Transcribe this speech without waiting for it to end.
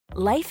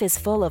Life is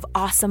full of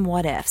awesome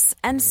what-ifs,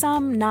 and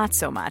some not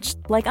so much,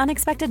 like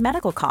unexpected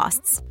medical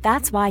costs.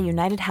 That's why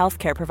United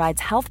Healthcare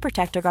provides Health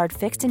Protector Guard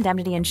fixed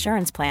indemnity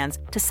insurance plans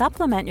to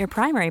supplement your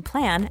primary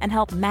plan and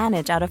help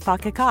manage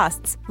out-of-pocket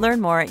costs.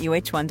 Learn more at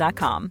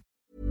uh1.com.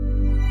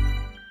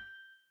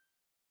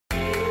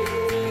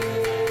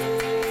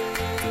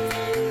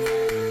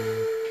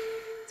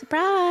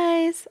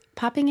 Surprise!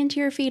 Popping into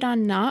your feed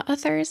on not a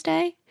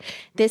Thursday?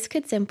 This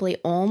could simply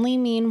only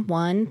mean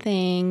one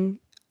thing.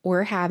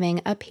 We're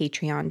having a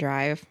Patreon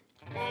drive.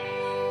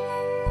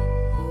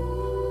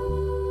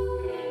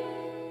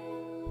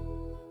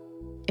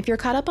 If you're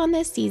caught up on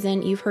this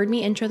season, you've heard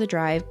me intro the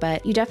drive,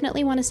 but you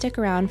definitely want to stick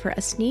around for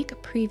a sneak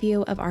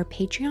preview of our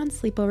Patreon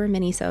sleepover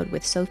minisode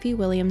with Sophie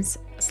Williams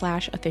 /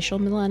 official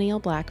Millennial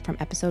Black from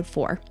episode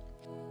 4.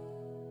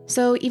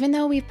 So even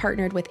though we've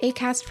partnered with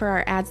Acast for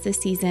our ads this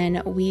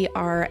season, we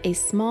are a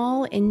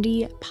small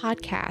indie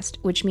podcast,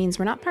 which means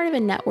we're not part of a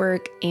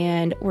network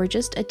and we're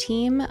just a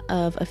team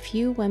of a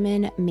few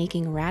women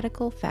making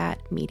radical fat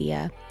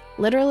media.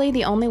 Literally,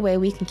 the only way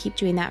we can keep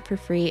doing that for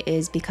free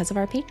is because of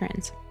our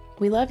patrons.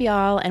 We love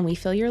y'all and we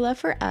feel your love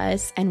for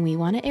us, and we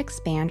want to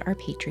expand our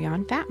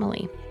Patreon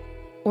family.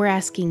 We're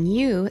asking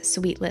you,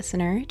 sweet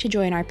listener, to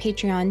join our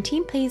Patreon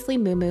Team Paisley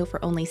Moo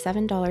for only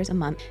 $7 a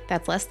month.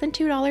 That's less than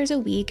 $2 a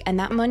week, and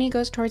that money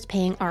goes towards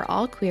paying our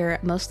all-queer,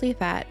 mostly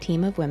fat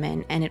team of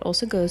women, and it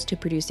also goes to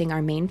producing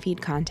our main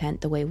feed content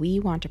the way we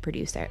want to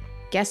produce it.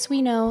 Guests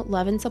we know,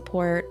 love and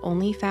support,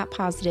 only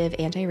fat-positive,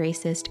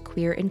 anti-racist,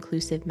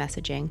 queer-inclusive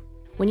messaging.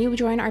 When you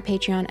join our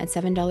Patreon at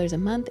 $7 a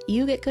month,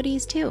 you get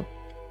goodies too.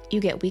 You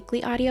get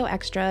weekly audio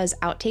extras,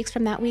 outtakes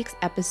from that week's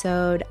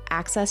episode,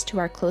 access to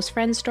our close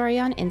friends story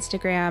on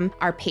Instagram,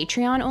 our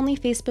Patreon-only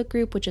Facebook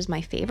group, which is my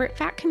favorite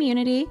fat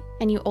community,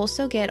 and you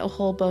also get a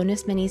whole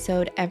bonus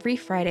minisode every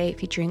Friday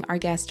featuring our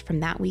guest from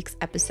that week's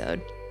episode.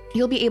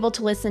 You'll be able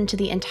to listen to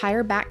the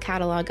entire back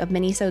catalog of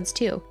minisodes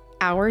too.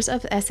 Hours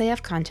of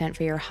SAF content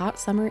for your hot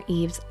summer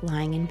eves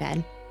lying in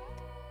bed.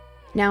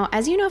 Now,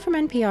 as you know from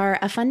NPR,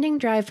 a funding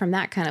drive from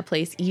that kind of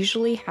place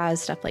usually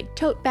has stuff like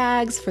tote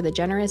bags for the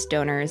generous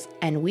donors,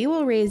 and we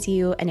will raise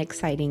you an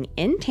exciting,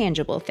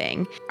 intangible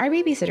thing, our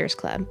Babysitters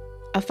Club.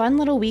 A fun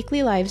little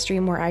weekly live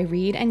stream where I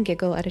read and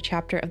giggle at a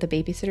chapter of the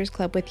Babysitters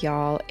Club with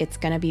y'all. It's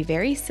going to be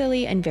very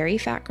silly and very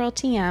fat girl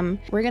TM.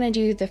 We're going to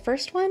do the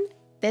first one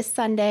this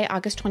Sunday,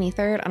 August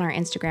 23rd on our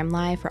Instagram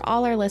Live for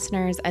all our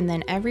listeners, and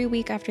then every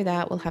week after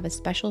that, we'll have a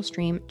special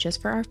stream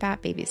just for our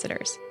fat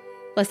babysitters.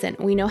 Listen,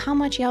 we know how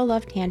much y'all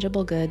love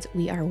tangible goods.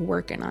 We are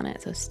working on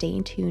it, so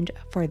stay tuned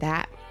for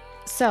that.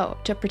 So,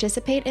 to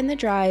participate in the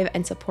drive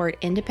and support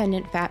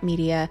independent fat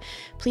media,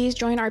 please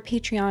join our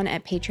Patreon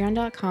at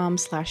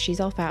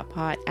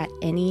patreon.com/she'sallfatpot at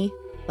any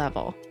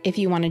level. If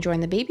you want to join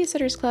the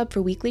Babysitters Club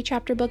for weekly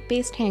chapter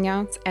book-based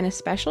hangouts and a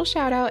special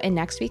shout out in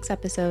next week's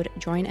episode,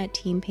 join at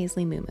Team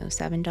Paisley Moo,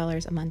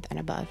 $7 a month and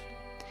above.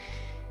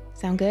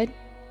 Sound good?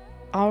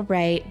 All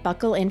right,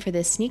 buckle in for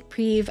this sneak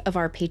preview of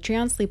our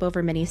Patreon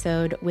sleepover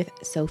minisode with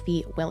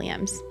Sophie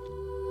Williams.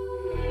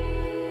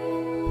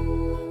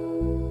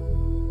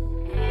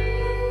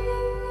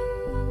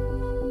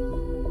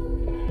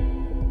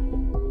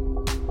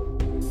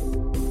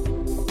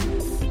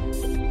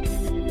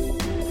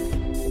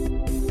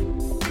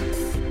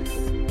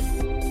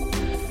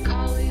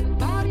 Calling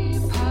body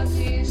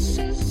posse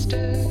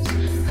sisters,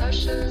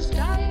 hushes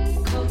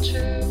diet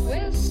culture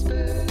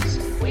whispers.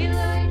 We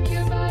like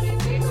your body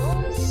big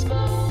or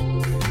small,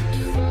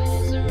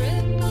 rolls and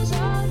ripples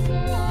on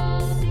for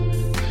all.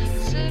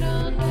 Sit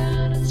on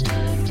down, it's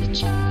time to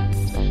chat.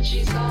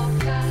 She's all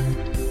fat.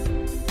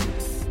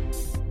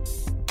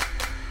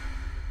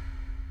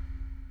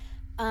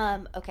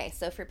 Okay,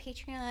 so for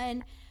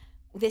Patreon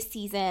this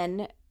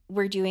season,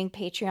 we're doing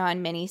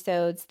Patreon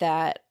minisodes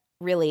that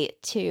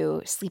relate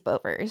to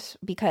sleepovers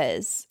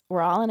because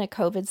we're all in a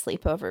COVID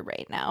sleepover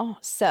right now.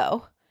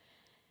 So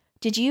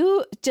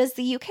does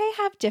the UK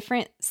have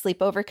different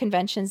sleepover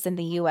conventions than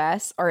the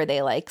US, or are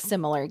they like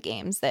similar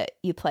games that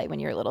you play when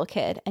you're a little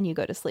kid and you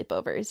go to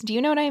sleepovers? Do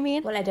you know what I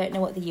mean? Well, I don't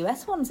know what the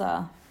US ones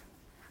are.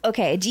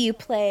 Okay, do you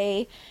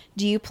play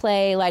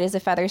light as a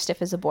feather,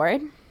 stiff as a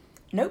board?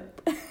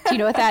 Nope. Do you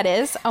know what that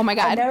is? Oh my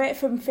God. I know it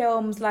from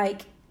films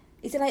like,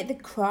 is it like The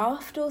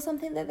Craft or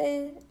something that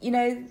they, you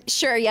know?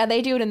 Sure, yeah,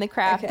 they do it in The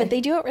Craft, Okay. but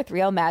they do it with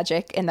real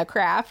magic in The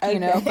Craft, you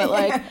know, Okay. but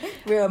like...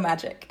 Real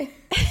magic.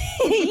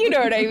 You know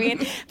what I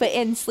mean? But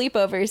in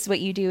sleepovers, what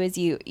you do is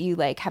you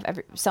like have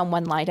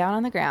someone lie down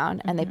on the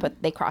ground and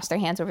they cross their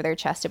hands over their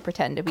chest to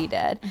pretend to be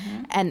dead.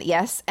 And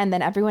and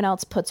then everyone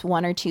else puts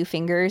one or two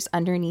fingers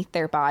underneath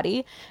their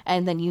body,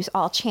 and then you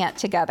all chant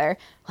together,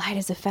 light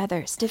as a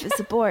feather, stiff as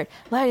a board,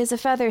 light as a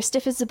feather,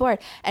 stiff as a board.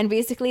 And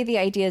basically the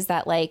idea is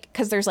that like,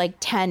 because there's like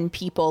 10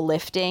 people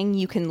lifting,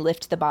 you can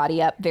lift the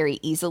body up very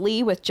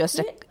easily with just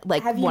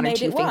one or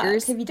two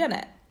fingers. Have you done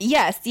it?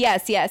 Yes. Okay,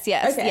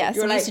 Yes.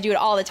 We used to do it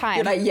all the time.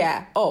 You're like,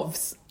 yeah,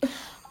 ovs.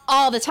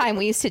 All the time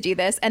we used to do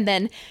this. And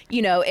then,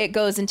 you know, it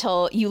goes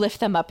until you lift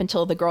them up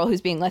until the girl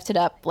who's being lifted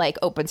up, like,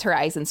 opens her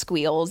eyes and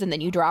squeals. And then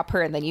you drop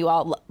her and then you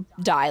all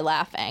die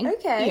laughing.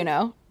 Okay. You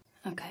know?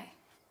 Okay.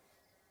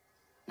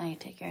 Now you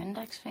take your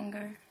index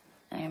finger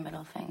and your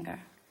middle finger,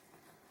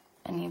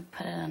 and you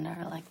put it under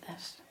her like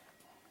this.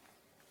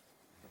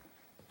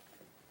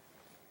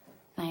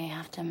 Now you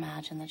have to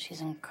imagine that she's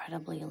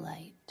incredibly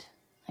light,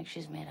 like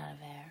she's made out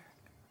of air.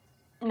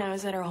 Now,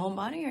 is that her whole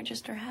body or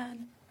just her head?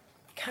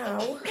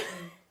 Cow.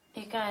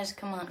 You guys,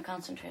 come on,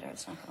 concentrate or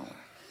it's not gonna work.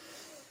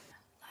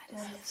 Light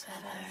as a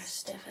feather,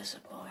 stiff as a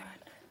board.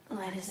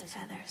 Light as a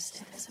feather,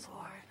 stiff as a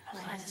board.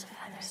 Light as a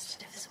feather,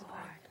 stiff as a board.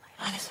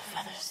 Light as a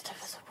feather,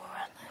 stiff as a board.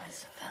 Light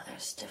as a feather,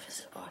 stiff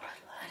as a board.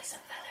 Light as a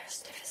feather,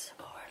 stiff as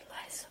a board.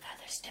 Light as a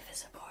feather, stiff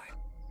as a board.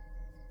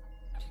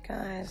 You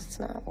guys, it's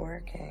not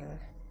working.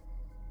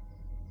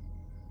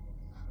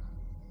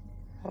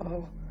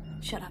 Whoa.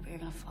 Shut up, you're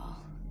gonna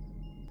fall.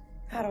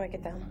 How do I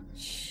get down?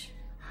 Shh.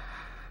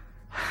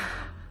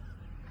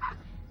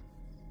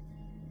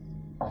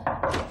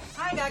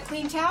 I got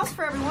clean towels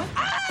for everyone.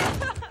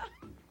 Ah!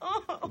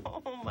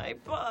 Oh, my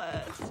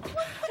butt.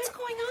 What's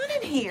going on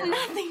in here?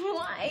 Nothing.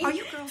 Why? Are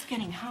you girls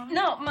getting hot?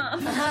 No,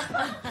 Mum.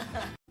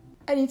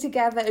 I need to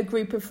gather a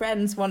group of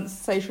friends once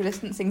social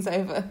distancing's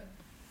over.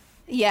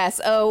 Yes.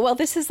 Oh, well,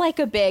 this is like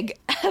a big...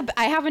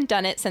 I haven't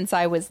done it since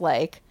I was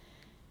like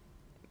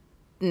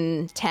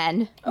 10,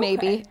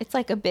 maybe. Okay. It's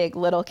like a big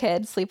little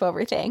kid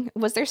sleepover thing.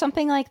 Was there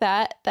something like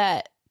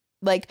that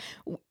like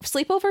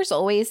sleepovers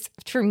always,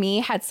 for me,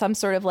 had some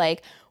sort of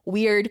like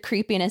weird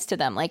creepiness to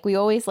them? Like we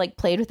always like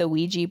played with a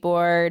Ouija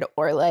board,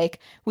 or like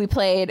we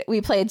played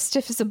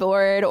stiff as a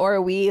board,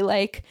 or we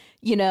like,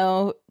 you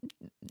know,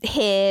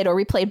 hid, or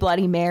we played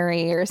Bloody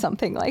Mary or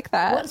something like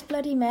that. What's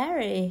Bloody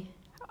Mary?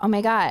 Oh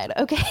my God.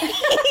 Okay.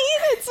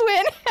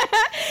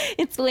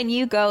 It's when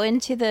you go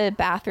into the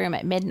bathroom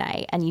at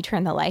midnight and you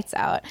turn the lights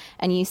out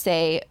and you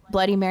say,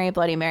 Bloody Mary,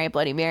 Bloody Mary,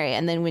 Bloody Mary.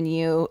 And then when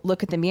you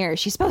look at the mirror,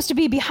 she's supposed to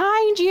be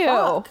behind you.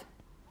 Fuck.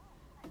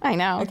 I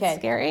know. Okay.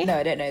 It's scary. No,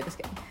 I don't know this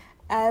game.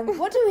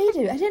 What do we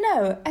do? I don't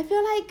know. I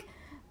feel like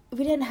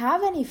we didn't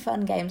have any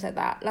fun games like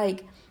that.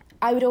 Like,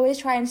 I would always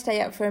try and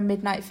stay up for a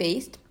midnight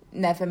feast.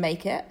 Never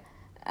make it.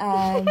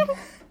 I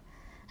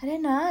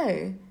don't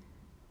know.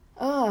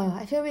 Oh,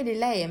 I feel really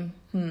lame.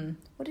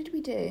 What did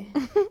we do?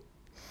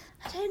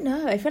 I don't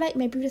know. I feel like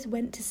maybe we just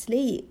went to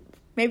sleep.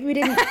 Maybe we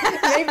didn't.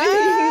 Maybe we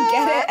didn't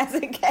get it as a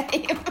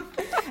game.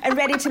 I'm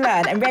ready to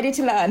learn. I'm ready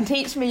to learn.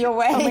 Teach me your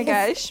ways. Oh my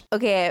gosh.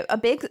 Okay,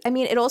 I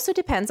mean, it also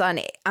depends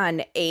on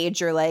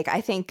age, or like, I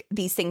think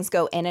these things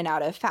go in and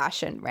out of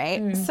fashion,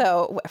 right?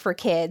 So for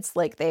kids,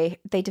 like they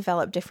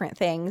develop different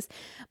things.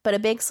 But a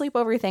big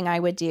sleepover thing I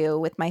would do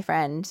with my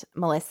friend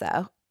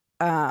Melissa,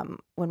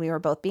 when we were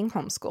both being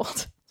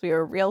homeschooled, we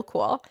were real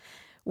cool.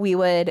 We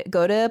would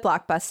go to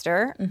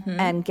Blockbuster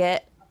and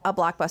get a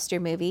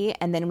Blockbuster movie,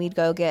 and then we'd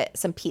go get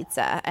some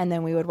pizza, and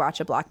then we would watch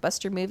a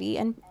Blockbuster movie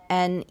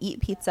and eat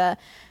pizza,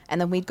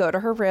 and then we'd go to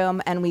her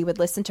room and we would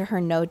listen to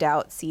her No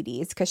Doubt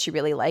CDs because she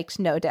really liked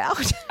No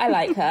Doubt. I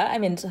like her.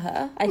 I'm into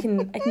her. I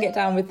can get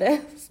down with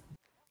this.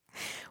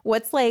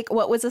 What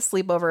was a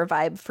sleepover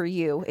vibe for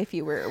you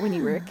when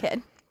you were a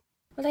kid?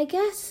 Well, I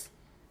guess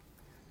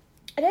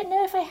I don't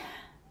know if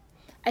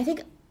I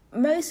think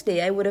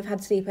mostly I would have had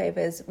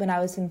sleepovers when I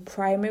was in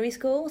primary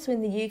school. So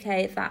in the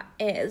UK, that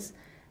is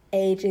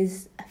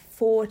ages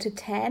 4 to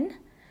 10.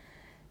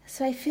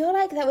 So I feel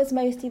like that was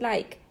mostly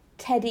like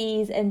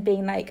teddies and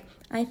being like,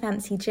 I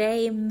fancy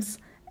James,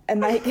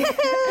 and like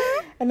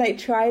and like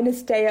trying to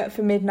stay up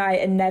for midnight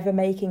and never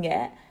making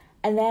it.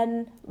 And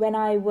then when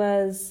I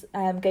was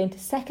going to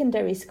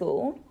secondary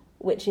school,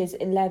 which is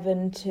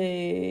 11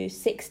 to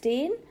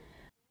 16,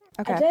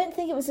 Okay. I just don't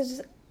think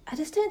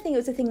it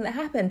was a thing that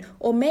happened.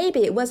 Or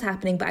maybe it was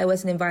happening, but I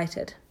wasn't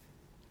invited.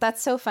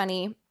 That's so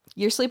funny.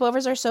 Your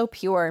sleepovers are so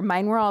pure.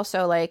 Mine were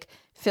also like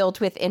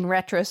filled with, in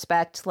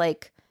retrospect,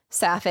 like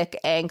sapphic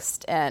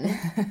angst and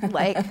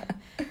like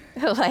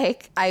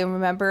I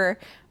remember,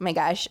 oh my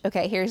gosh.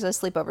 Okay, here's a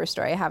sleepover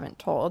story I haven't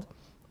told.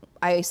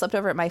 I slept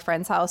over at my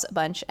friend's house a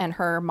bunch, and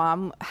her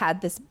mom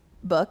had this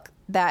book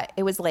that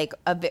it was like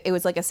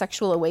a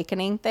sexual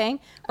awakening thing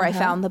where I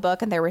found the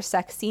book and there were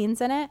sex scenes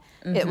in it.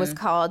 It's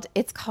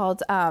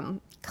called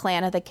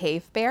Clan of the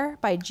Cave Bear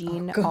by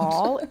Jean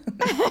Aul.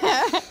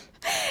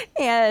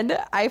 And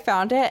I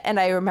found it, and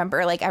I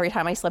remember like every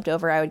time I slept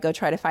over, I would go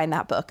try to find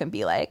that book and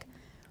be like,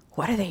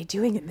 what are they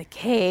doing in the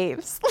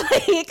caves?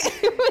 Like,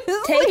 it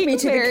was Take like me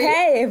to the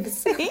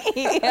caves.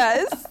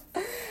 Yes.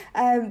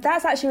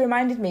 That's actually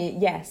reminded me,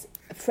 yes,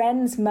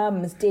 friends'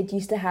 mums did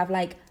used to have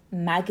like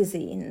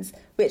magazines,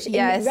 which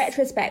in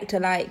retrospect are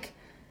like,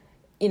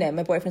 you know,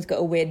 my boyfriend's got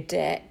a weird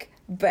dick,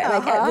 but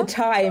like at the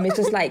time it's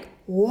just like,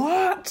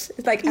 what?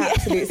 It's like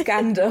absolute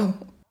scandal.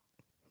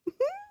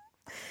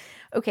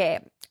 Okay,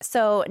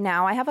 so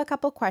now I have a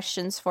couple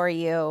questions for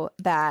you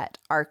that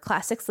are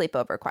classic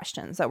sleepover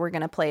questions that we're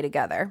going to play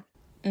together.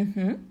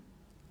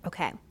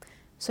 Okay,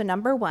 so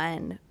number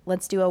one,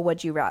 let's do a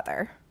would you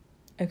rather.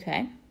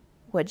 Okay.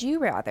 Would you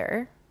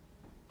rather,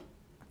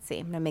 let's see,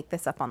 I'm going to make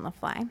this up on the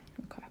fly.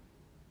 Okay.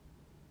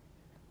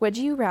 Would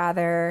you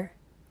rather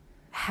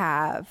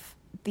have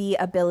the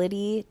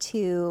ability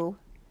to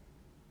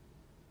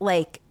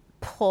like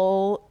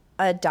pull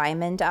a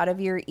diamond out of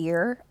your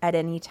ear at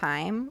any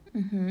time.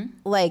 Mm-hmm.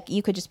 Like,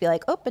 you could just be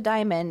like, oh, a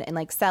diamond, and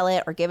like sell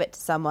it or give it to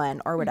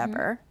someone or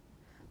whatever.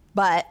 Mm-hmm.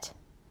 But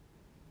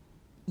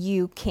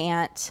you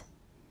can't,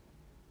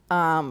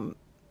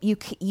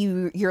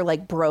 you're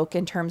like broke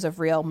in terms of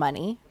real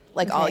money.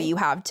 Like, all you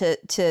have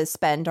to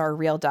spend are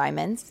real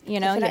diamonds.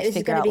 You know, you have to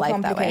figure out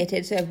life that way. This is going to be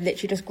complicated, so I've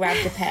literally just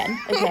grabbed a pen.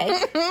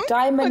 Okay,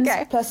 diamonds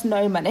plus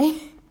no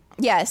money.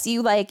 Yes,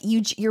 you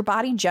your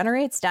body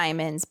generates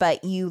diamonds,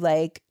 but you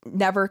like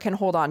never can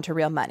hold on to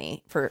real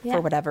money for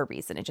whatever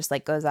reason. It just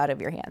like goes out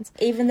of your hands.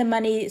 Even the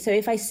money. So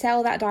if I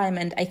sell that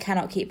diamond, I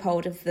cannot keep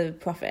hold of the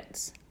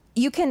profits.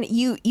 You can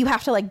you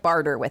have to like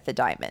barter with the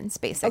diamonds,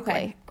 basically.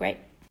 Okay, great.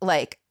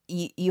 Like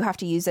you have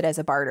to use it as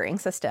a bartering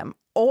system.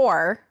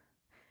 Or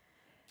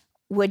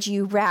would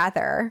you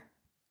rather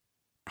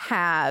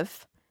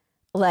have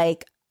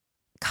like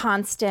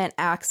constant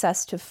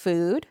access to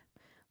food?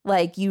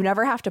 Like, you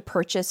never have to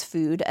purchase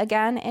food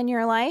again in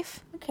your life.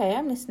 Okay,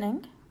 I'm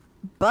listening.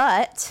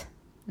 But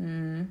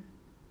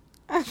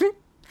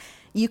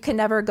you can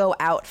never go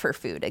out for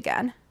food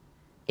again.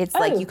 It's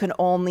like you can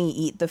only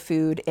eat the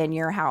food in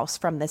your house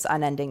from this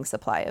unending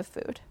supply of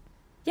food.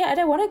 Yeah, I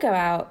don't want to go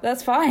out.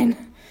 That's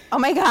fine. Oh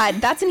my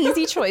God, that's an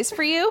easy choice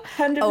for you?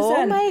 100%.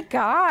 Oh my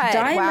God.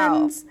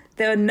 Diamonds. Wow.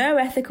 There are no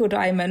ethical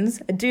diamonds.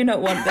 I do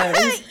not want those.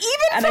 Even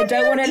and from I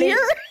don't your want to ear?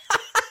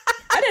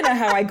 I don't know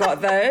how I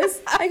got those.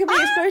 I could be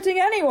exploiting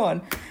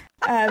anyone.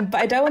 But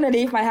I don't want to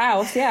leave my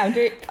house. Yeah, I'm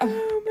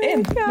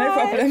in. God. No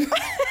problem.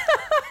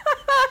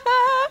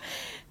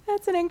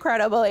 That's an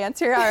incredible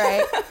answer. All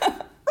right.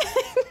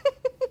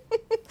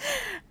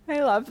 I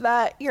love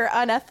that. You're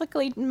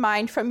unethically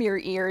mined from your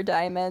ear,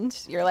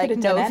 Diamond. You're like,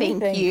 no,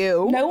 thank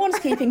you. No one's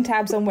keeping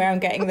tabs on where I'm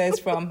getting those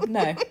from.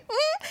 No.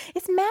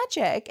 It's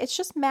magic. It's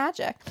just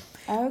magic.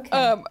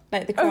 Okay.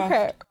 Like the craft.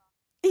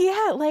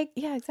 Okay.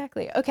 Yeah,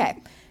 exactly. Okay.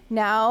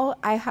 Now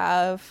I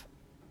have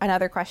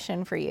another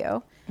question for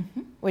you,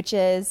 which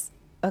is,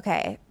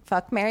 okay,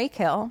 fuck, marry,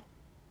 kill.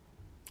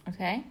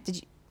 Okay.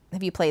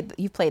 You've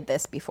played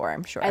this before,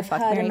 I'm sure. I've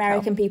heard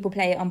American people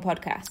play it on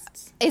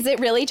podcasts. Is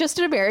it really just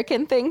an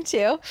American thing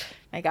too?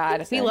 My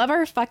God, we love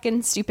our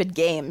fucking stupid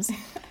games.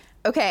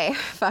 Okay,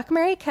 fuck,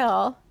 marry,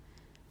 kill.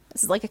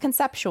 This is like a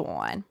conceptual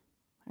one.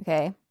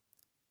 Okay.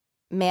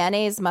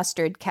 Mayonnaise,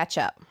 mustard,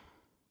 ketchup.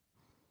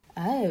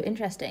 Oh,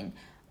 interesting.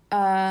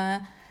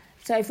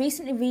 So I've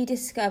recently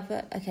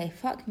rediscovered. Okay,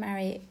 fuck,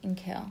 marry, and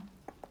kill.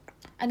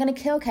 I'm gonna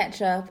kill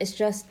ketchup. It's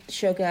just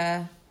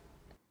sugar.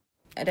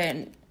 I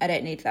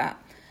don't need that.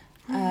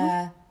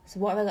 So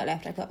what have I got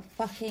left? I've got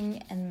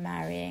fucking and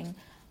marrying.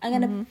 I'm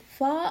gonna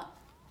fuck.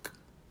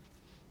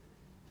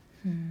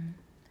 I'm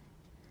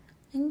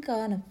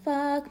gonna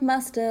fuck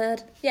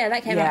mustard. Yeah,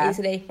 that came out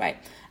easily. Right.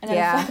 I'm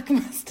gonna fuck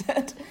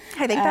mustard.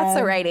 I think that's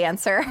the right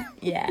answer.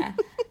 Yeah.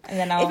 And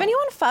then if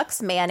anyone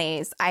fucks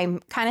mayonnaise, I'm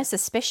kind of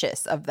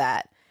suspicious of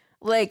that.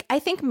 Like, I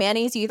think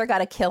mayonnaise you either got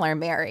to kill or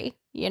marry,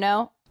 you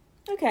know?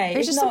 Okay.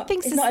 There's just some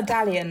things. It's not a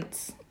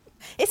dalliance.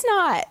 It's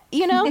not,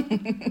 you know?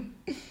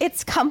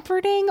 It's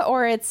comforting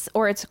or it's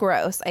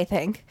gross, I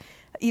think.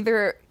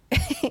 Either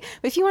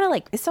if you want to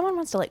like, if someone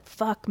wants to like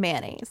fuck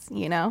mayonnaise,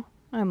 you know?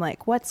 I'm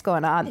like, what's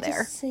going on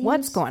there?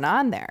 What's going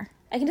on there?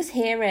 I can just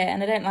hear it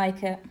and I don't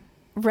like it.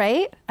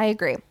 Right? I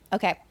agree.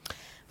 Okay.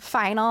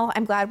 Final.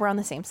 I'm glad we're on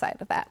the same side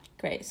of that.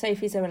 Great.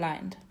 Sophies are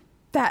aligned.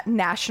 That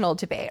national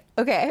debate.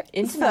 Okay.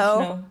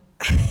 International.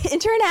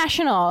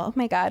 International. Oh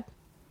my God.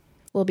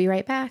 We'll be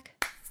right back.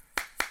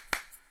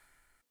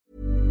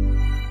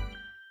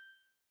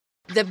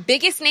 The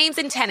biggest names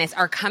in tennis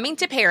are coming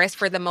to Paris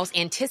for the most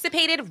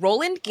anticipated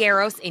Roland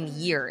Garros in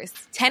years.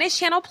 Tennis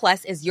Channel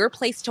Plus is your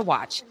place to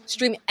watch.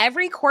 Stream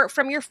every court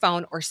from your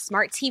phone or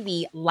smart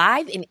TV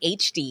live in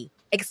HD.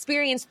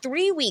 Experience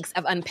 3 weeks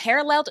of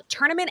unparalleled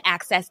tournament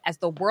access as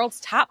the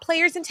world's top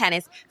players in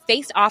tennis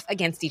face off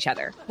against each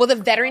other. Will the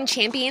veteran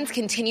champions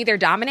continue their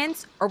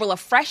dominance, or will a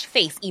fresh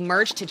face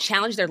emerge to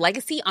challenge their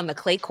legacy on the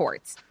clay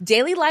courts?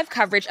 Daily live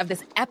coverage of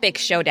this epic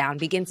showdown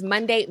begins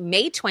Monday,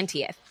 May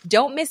 20th.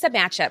 Don't miss a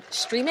matchup.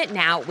 Stream it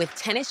now with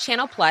Tennis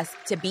Channel Plus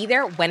to be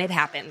there when it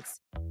happens.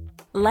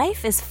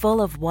 Life is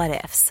full of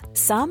what-ifs.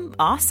 Some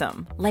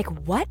awesome, like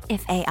what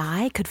if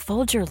AI could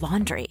fold your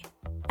laundry?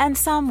 And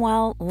some,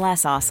 well,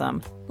 less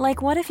awesome.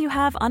 Like what if you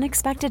have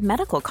unexpected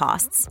medical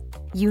costs?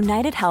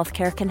 United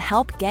Healthcare can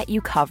help get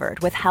you covered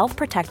with Health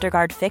Protector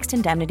Guard fixed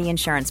indemnity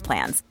insurance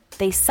plans.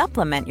 They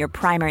supplement your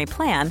primary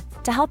plan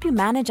to help you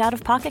manage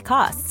out-of-pocket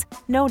costs.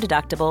 No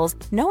deductibles,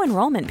 no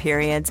enrollment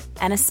periods,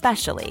 and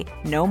especially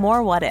no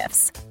more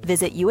what-ifs.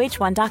 Visit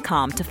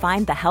uh1.com to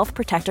find the Health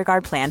Protector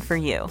Guard plan for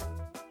you.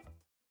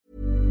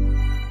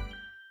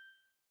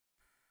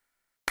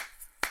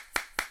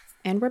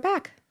 And we're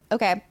back.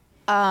 Okay.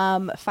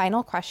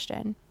 Final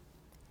question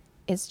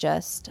is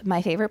just,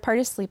 my favorite part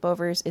of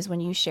sleepovers is when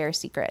you share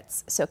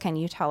secrets. So can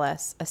you tell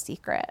us a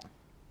secret?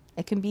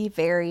 It can be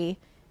very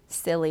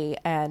silly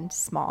and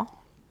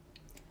small.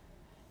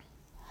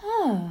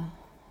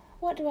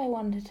 What do I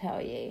want to tell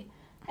you?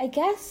 I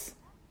guess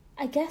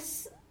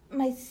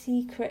my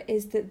secret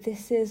is that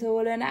this is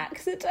all an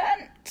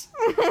accident.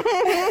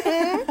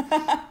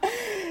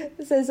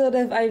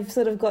 So I've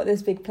sort of got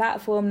this big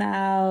platform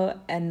now,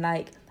 and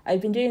like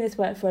I've been doing this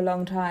work for a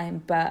long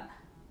time, but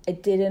I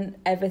didn't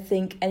ever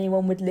think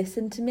anyone would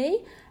listen to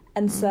me.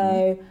 And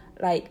so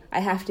like I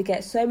have to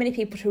get so many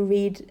people to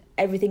read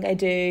everything I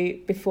do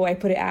before I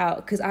put it out,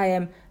 because I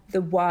am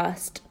the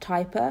worst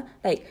typer.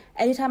 Like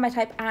anytime I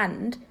type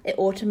 "and," it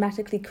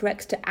automatically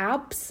corrects to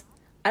abs.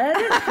 I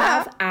don't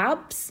have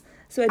abs.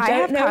 So I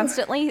don't know.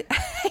 Constantly,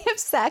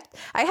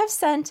 I have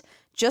sent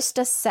just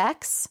a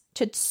sex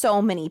to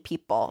so many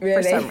people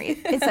for some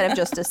reason instead of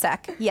just a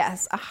sec.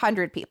 Yes,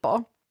 100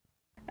 people.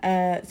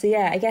 So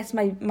yeah, I guess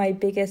my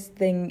biggest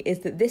thing is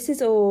that this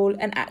is all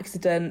an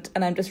accident,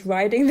 and I'm just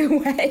riding the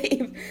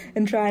wave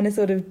and trying to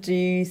sort of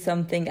do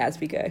something as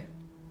we go.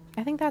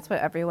 I think that's what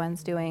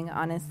everyone's doing,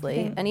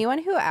 honestly. Anyone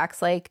who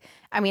acts like,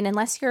 I mean,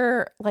 unless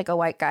you're like a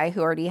white guy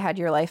who already had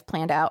your life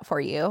planned out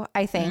for you,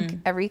 I think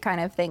every kind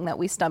of thing that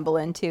we stumble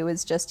into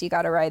is just you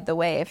got to ride the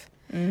wave.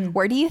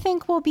 Where do you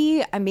think we'll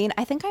be? I mean,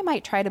 I think I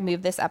might try to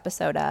move this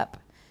episode up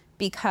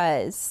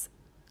because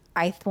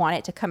I want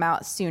it to come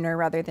out sooner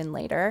rather than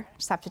later.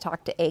 Just have to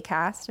talk to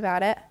Acast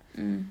about it.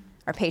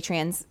 Our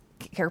patrons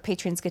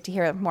get to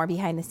hear more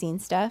behind the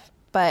scenes stuff.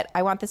 But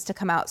I want this to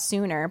come out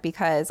sooner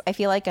because I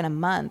feel like in a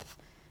month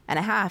and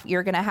a half,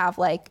 you're going to have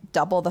like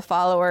double the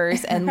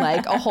followers and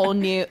like a whole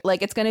new,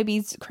 like it's going to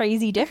be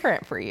crazy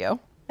different for you.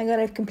 I'm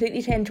going to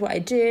completely change what I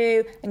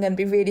do. I'm going to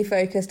be really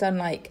focused on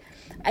like,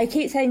 I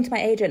keep saying to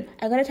my agent,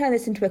 I'm going to turn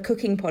this into a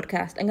cooking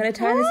podcast. I'm going to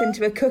turn this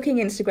into a cooking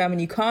Instagram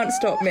and you can't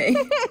stop me.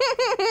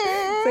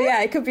 So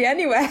yeah, it could be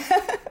anywhere.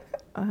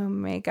 Oh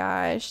my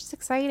gosh, it's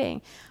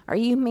exciting. Are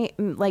you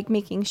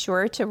making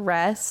sure to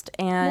rest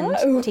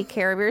and take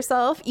care of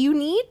yourself? You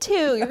need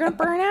to. You're going to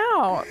burn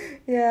out.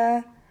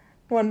 Yeah,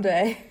 one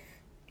day.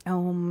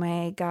 Oh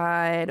my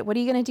God. What are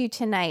you going to do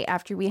tonight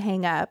after we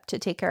hang up to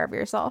take care of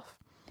yourself?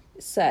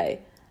 So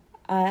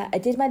I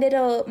did my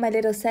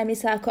little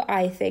semicircle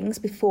eye things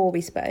before we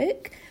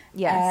spoke.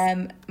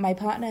 Yes. My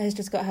partner has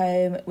just got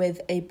home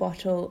with a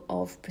bottle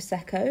of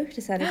Prosecco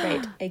to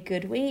celebrate a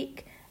good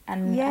week.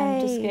 And Yay.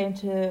 I'm just going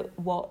to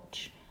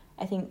watch,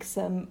 I think,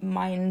 some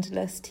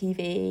mindless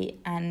TV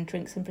and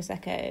drink some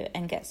Prosecco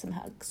and get some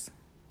hugs.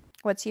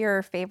 What's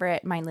your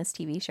favorite mindless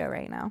TV show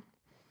right now?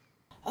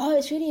 Oh,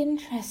 it's really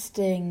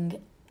interesting.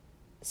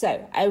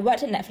 So I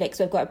worked at Netflix,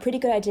 so I've got a pretty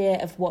good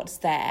idea of what's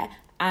there.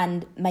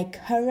 And my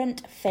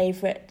current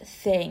favourite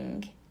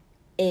thing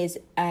is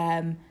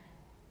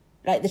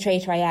like The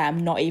Traitor I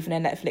Am, not even a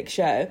Netflix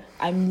show.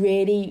 I'm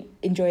really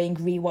enjoying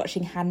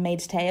rewatching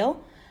Handmaid's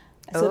Tale.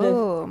 Sort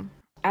of,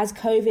 as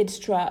COVID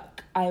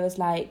struck, I was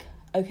like,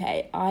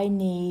 okay, I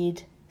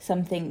need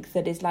something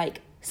that is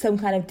like some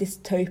kind of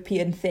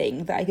dystopian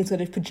thing that I can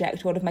sort of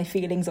project all of my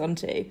feelings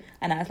onto.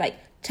 And I was like,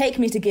 take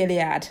me to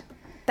Gilead.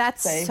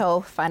 That's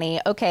so funny.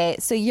 Okay,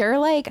 so you're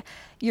like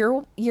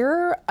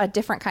you're a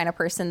different kind of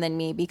person than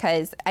me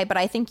because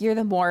I think you're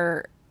the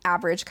more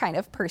average kind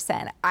of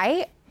person.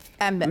 I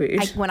am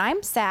when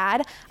I'm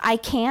sad, I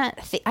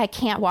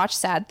can't watch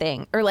sad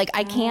thing, or like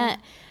I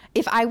can't.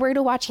 If I were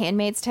to watch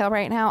Handmaid's Tale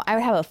right now, I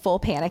would have a full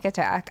panic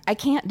attack. I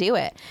can't do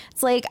it.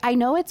 It's like, I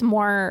know it's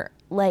more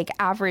like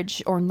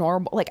average or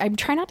normal. Like, I'm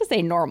trying not to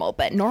say normal,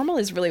 but normal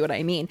is really what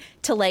I mean.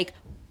 To like,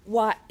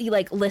 what you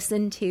like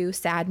listen to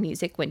sad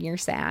music when you're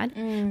sad.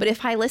 But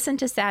if I listen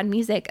to sad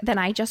music, then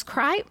I just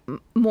cry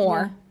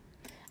more. Yeah.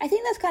 I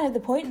think that's kind of the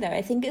point, though.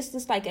 I think it's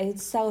just like a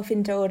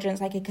self-indulgence,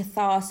 like a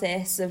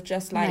catharsis of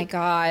just like... Oh my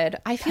God.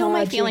 I feel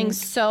my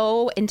feelings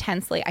so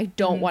intensely. I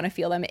don't want to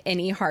feel them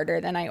any harder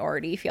than I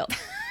already feel them.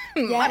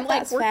 Yeah, I'm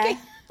like that's fair.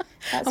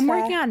 I'm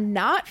working on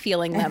not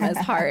feeling them as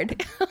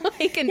hard.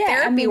 Like in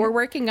therapy, we're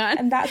working on...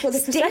 And that's what the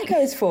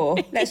Prosecco is for.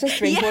 Let's just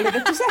drink all of the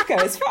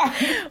Prosecco. It's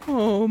fine.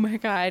 Oh my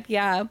God.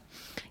 Yeah.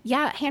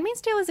 Yeah. Handmaid's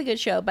Tale is a good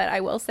show, but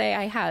I will say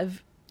I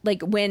have...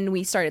 Like when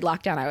we started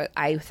lockdown,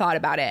 I thought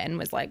about it and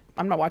was like,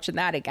 I'm not watching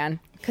that again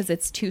because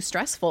it's too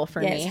stressful for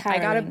me.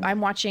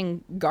 I'm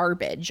watching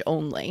garbage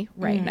only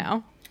right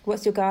now.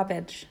 What's your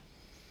garbage?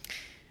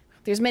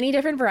 There's many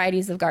different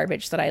varieties of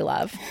garbage that I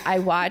love. I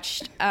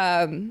watched,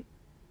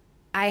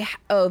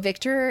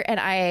 Victor and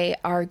I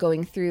are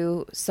going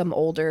through some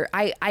older,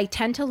 I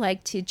tend to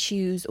like to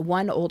choose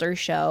one older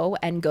show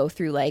and go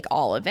through like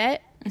all of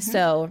it.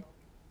 So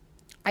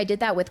I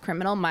did that with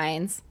Criminal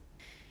Minds,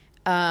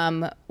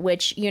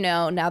 which, you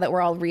know, now that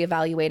we're all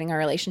reevaluating our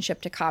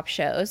relationship to cop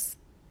shows,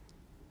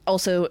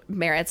 also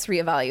merits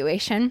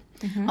reevaluation.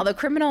 Although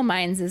Criminal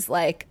Minds is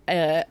like,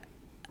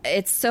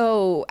 it's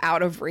so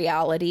out of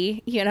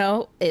reality, you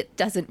know, it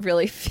doesn't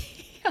really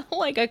feel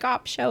like a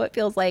cop show. It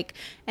feels like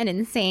an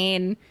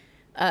insane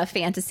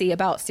fantasy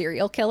about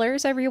serial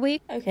killers every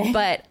week. Okay.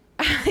 But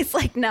it's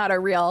like it's not a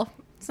real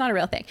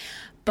thing.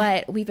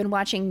 But we've been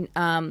watching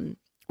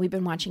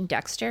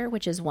Dexter,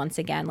 which is once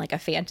again like a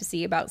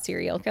fantasy about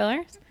serial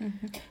killers.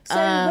 So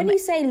when you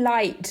say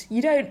light,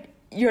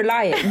 you're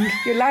lying.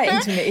 You're lying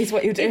to me is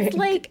what you're doing. It's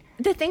like,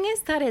 the thing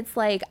is that it's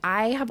like,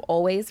 I have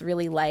always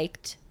really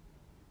liked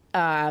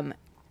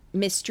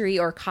mystery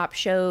or cop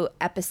show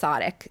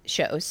episodic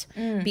shows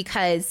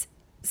because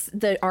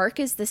the arc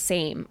is the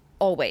same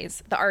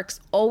always. The arc's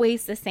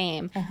always the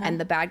same and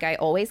the bad guy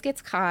always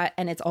gets caught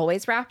and it's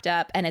always wrapped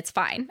up and it's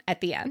fine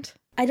at the end.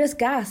 I just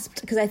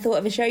gasped because I thought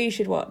of a show you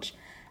should watch.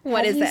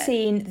 What is it? Have you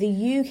seen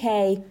the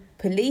UK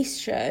police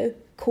show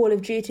Call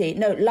of Duty?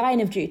 No, Line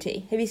of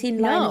Duty. Have you seen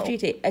Line of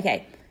Duty?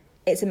 Okay,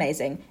 it's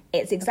amazing.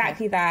 It's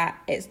exactly that.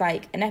 It's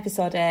like an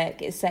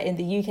episodic. It's set in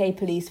the UK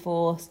police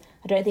force.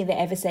 I don't think they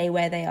ever say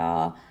where they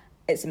are.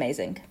 It's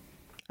amazing.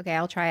 Okay,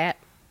 I'll try it.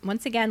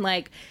 Once again,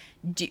 like,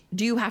 do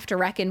you have to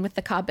reckon with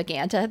the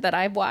propaganda that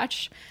I've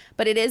watched?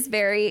 But it is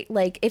very,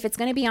 like, if it's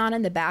going to be on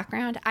in the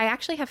background, I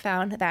actually have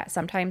found that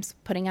sometimes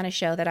putting on a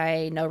show that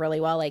I know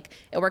really well, like,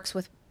 it works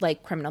with,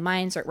 like, Criminal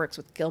Minds, or it works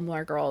with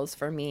Gilmore Girls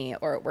for me,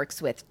 or it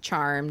works with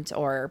Charmed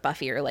or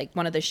Buffy, or, like,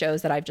 one of the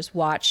shows that I've just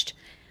watched,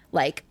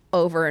 like,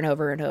 over and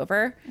over and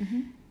over.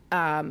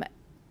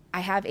 I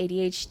have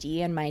ADHD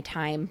and my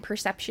time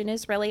perception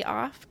is really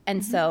off.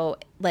 And so,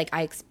 like,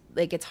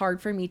 it's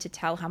hard for me to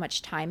tell how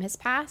much time has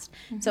passed.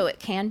 So it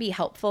can be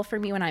helpful for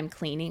me when I'm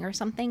cleaning or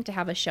something to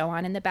have a show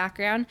on in the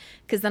background,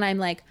 because then I'm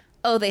like,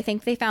 oh, they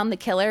think they found the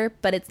killer,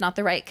 but it's not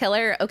the right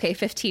killer. Okay,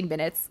 15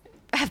 minutes.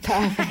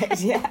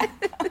 Perfect, yeah.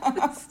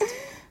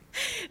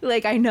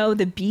 Like, I know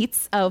the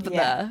beats of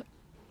the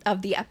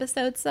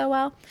episode so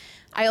well.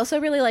 I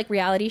also really like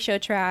reality show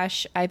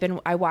trash. I've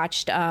been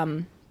watching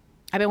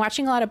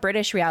a lot of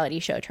British reality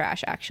show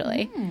trash,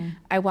 actually.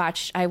 I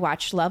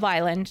watched Love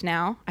Island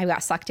now. I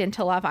got sucked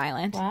into Love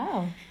Island.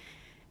 Wow.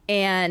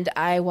 And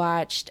I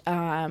watched,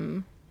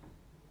 what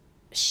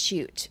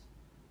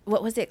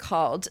was it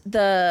called?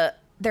 There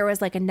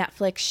was like a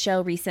Netflix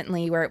show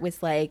recently where it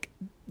was like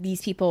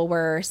these people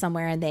were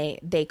somewhere and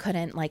they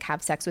couldn't like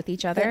have sex with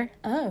each other.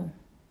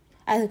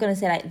 I was going to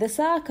say like The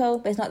Circle,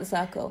 but it's not The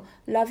Circle.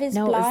 Love is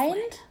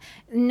Blind?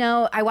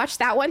 No, I watched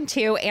that one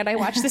too, and I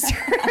watched The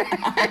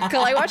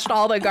Circle. I watched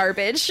all the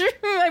garbage.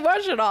 I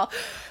watched it all.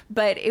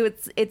 But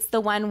it's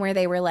the one where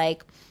they were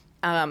like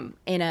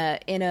in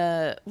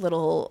a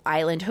little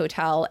island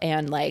hotel,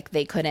 and like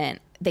they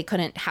couldn't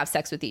have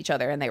sex with each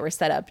other, and they were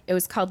set up. It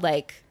was called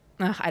like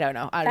I don't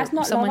know. That's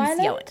not someone's Love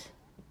Island? yelling.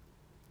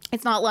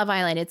 It's not Love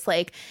Island. It's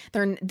like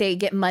they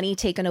get money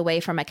taken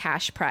away from a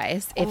cash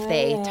prize if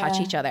they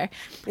touch each other.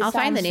 I'll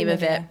find the name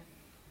of it.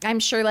 I'm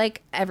sure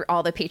like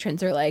all the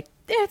patrons are like,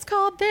 yeah, it's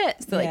called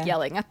this. They're like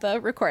yelling at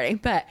the recording,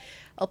 but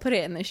I'll put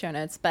it in the show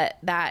notes. But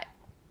that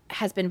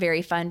has been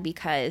very fun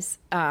because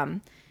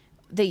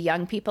the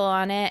young people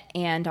on it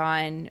and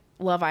on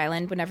Love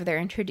Island, whenever they're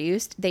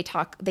introduced, they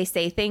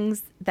say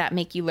things that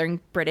make you learn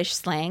British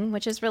slang,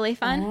 which is really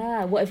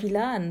fun. What have you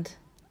learned?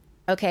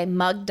 Okay,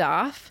 mugged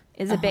off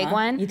is a big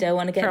one. You don't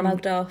want to get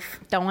mugged off.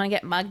 Don't want to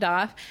get mugged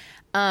off.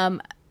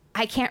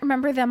 I can't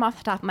remember them off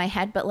the top of my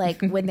head, but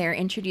like when they're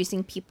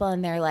introducing people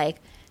and they're like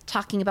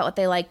talking about what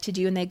they like to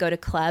do and they go to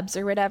clubs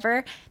or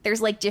whatever,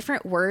 there's like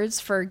different words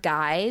for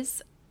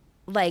guys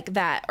like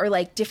that, or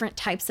like different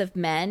types of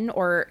men,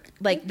 or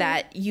like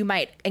that you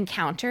might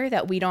encounter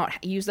that we don't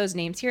use those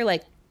names here.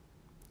 Like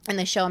in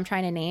the show I'm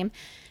trying to name,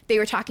 they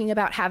were talking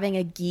about having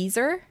a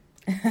geezer.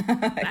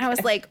 I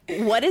was like,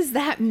 what does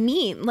that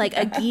mean? Like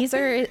a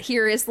geezer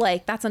here is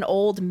like, that's an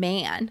old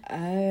man.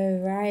 Oh,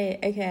 right.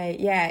 Okay.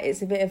 Yeah.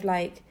 It's a bit of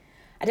like,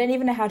 I don't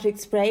even know how to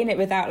explain it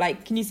without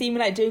like, can you see me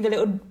like doing a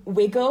little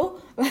wiggle?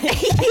 Like,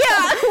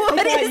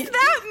 what does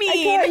that mean? I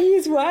can't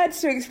use words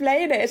to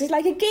explain it. It's just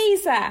like a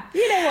geezer.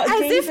 You know what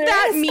a geezer is? As if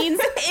that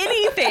means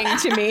anything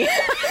to me.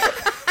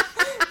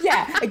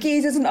 Yeah, a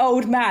geezer's an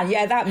old man.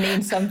 Yeah, that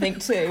means something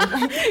too.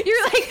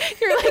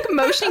 You're like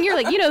motioning. You're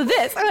like, you know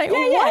this. I'm like,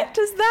 what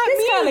does that mean?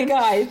 This kind of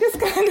guy. This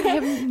kind of. I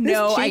have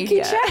no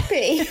cheeky idea.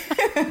 chappy.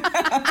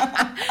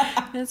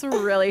 That's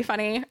really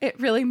funny. It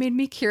really made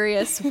me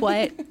curious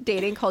what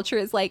dating culture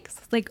is like.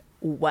 It's like,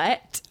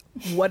 what?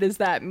 What does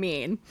that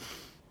mean?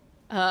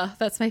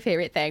 That's my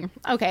favorite thing.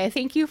 Okay,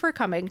 thank you for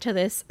coming to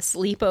this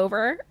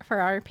sleepover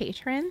for our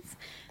patrons.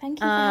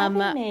 Thank you for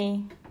having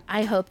me.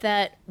 I hope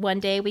that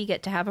one day we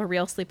get to have a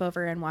real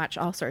sleepover and watch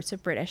all sorts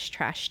of British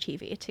trash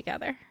TV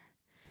together.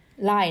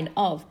 Line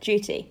of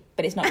Duty,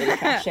 but it's not really a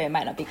trash show. It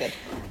might not be good.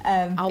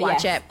 I'll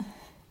watch it.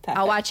 Perfect.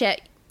 I'll watch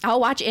it. I'll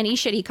watch any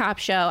shitty cop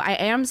show. I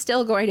am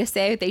still going to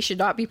say they should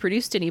not be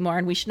produced anymore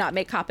and we should not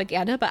make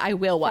propaganda, but I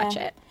will watch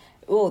it.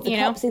 Well, the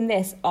cops in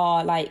this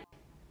are like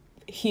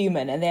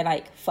human and they're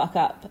like fuck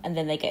up and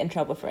then they get in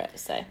trouble for it.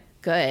 So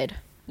good.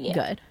 Yeah.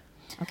 Good.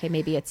 Okay,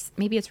 maybe it's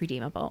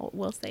redeemable.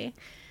 We'll see.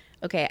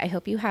 Okay, I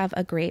hope you have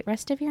a great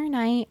rest of your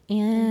night,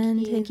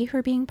 and thank you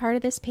for being part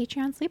of this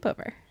Patreon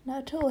sleepover.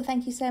 Not at all.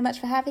 Thank you so much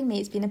for having me.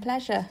 It's been a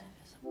pleasure.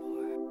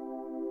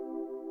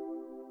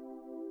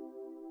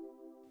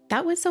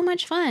 That was so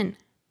much fun.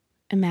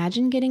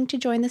 Imagine getting to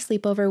join the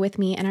sleepover with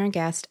me and our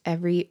guest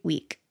every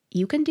week.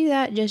 You can do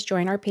that. Just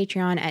join our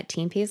Patreon at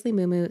Team Paisley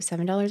Moo,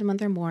 $7 a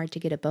month or more to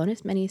get a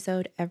bonus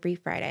minisode every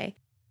Friday.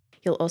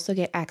 You'll also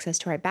get access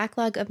to our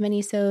backlog of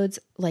minisodes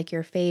like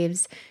your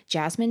faves,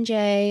 Jasmine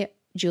J,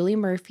 Julie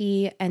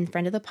Murphy, and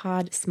friend of the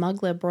pod,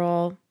 Smug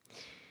Liberal.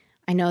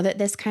 I know that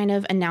this kind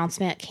of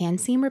announcement can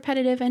seem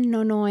repetitive and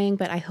annoying,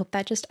 but I hope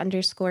that just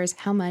underscores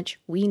how much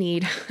we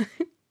need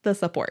the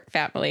support,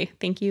 family.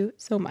 Thank you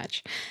so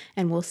much.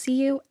 And we'll see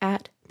you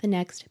at the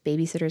next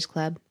Babysitters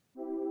Club.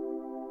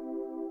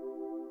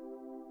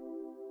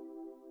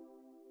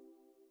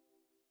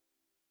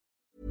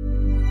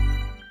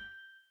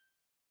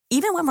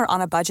 Even when we're on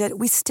a budget,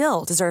 we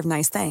still deserve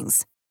nice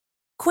things.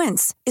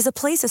 Quince is a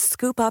place to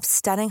scoop up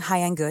stunning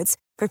high-end goods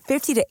for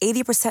 50 to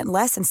 80%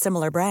 less than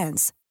similar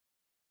brands.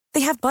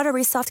 They have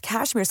buttery soft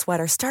cashmere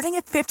sweaters starting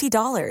at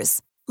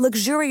 $50,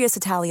 luxurious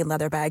Italian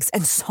leather bags,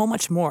 and so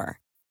much more.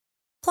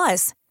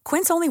 Plus,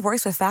 Quince only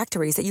works with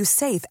factories that use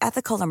safe,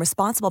 ethical, and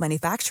responsible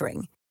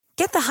manufacturing.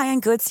 Get the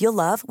high-end goods you'll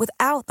love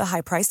without the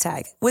high price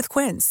tag with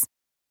Quince.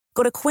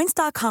 Go to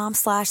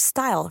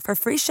quince.com/style for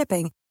free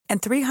shipping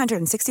and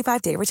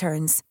 365-day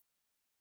returns.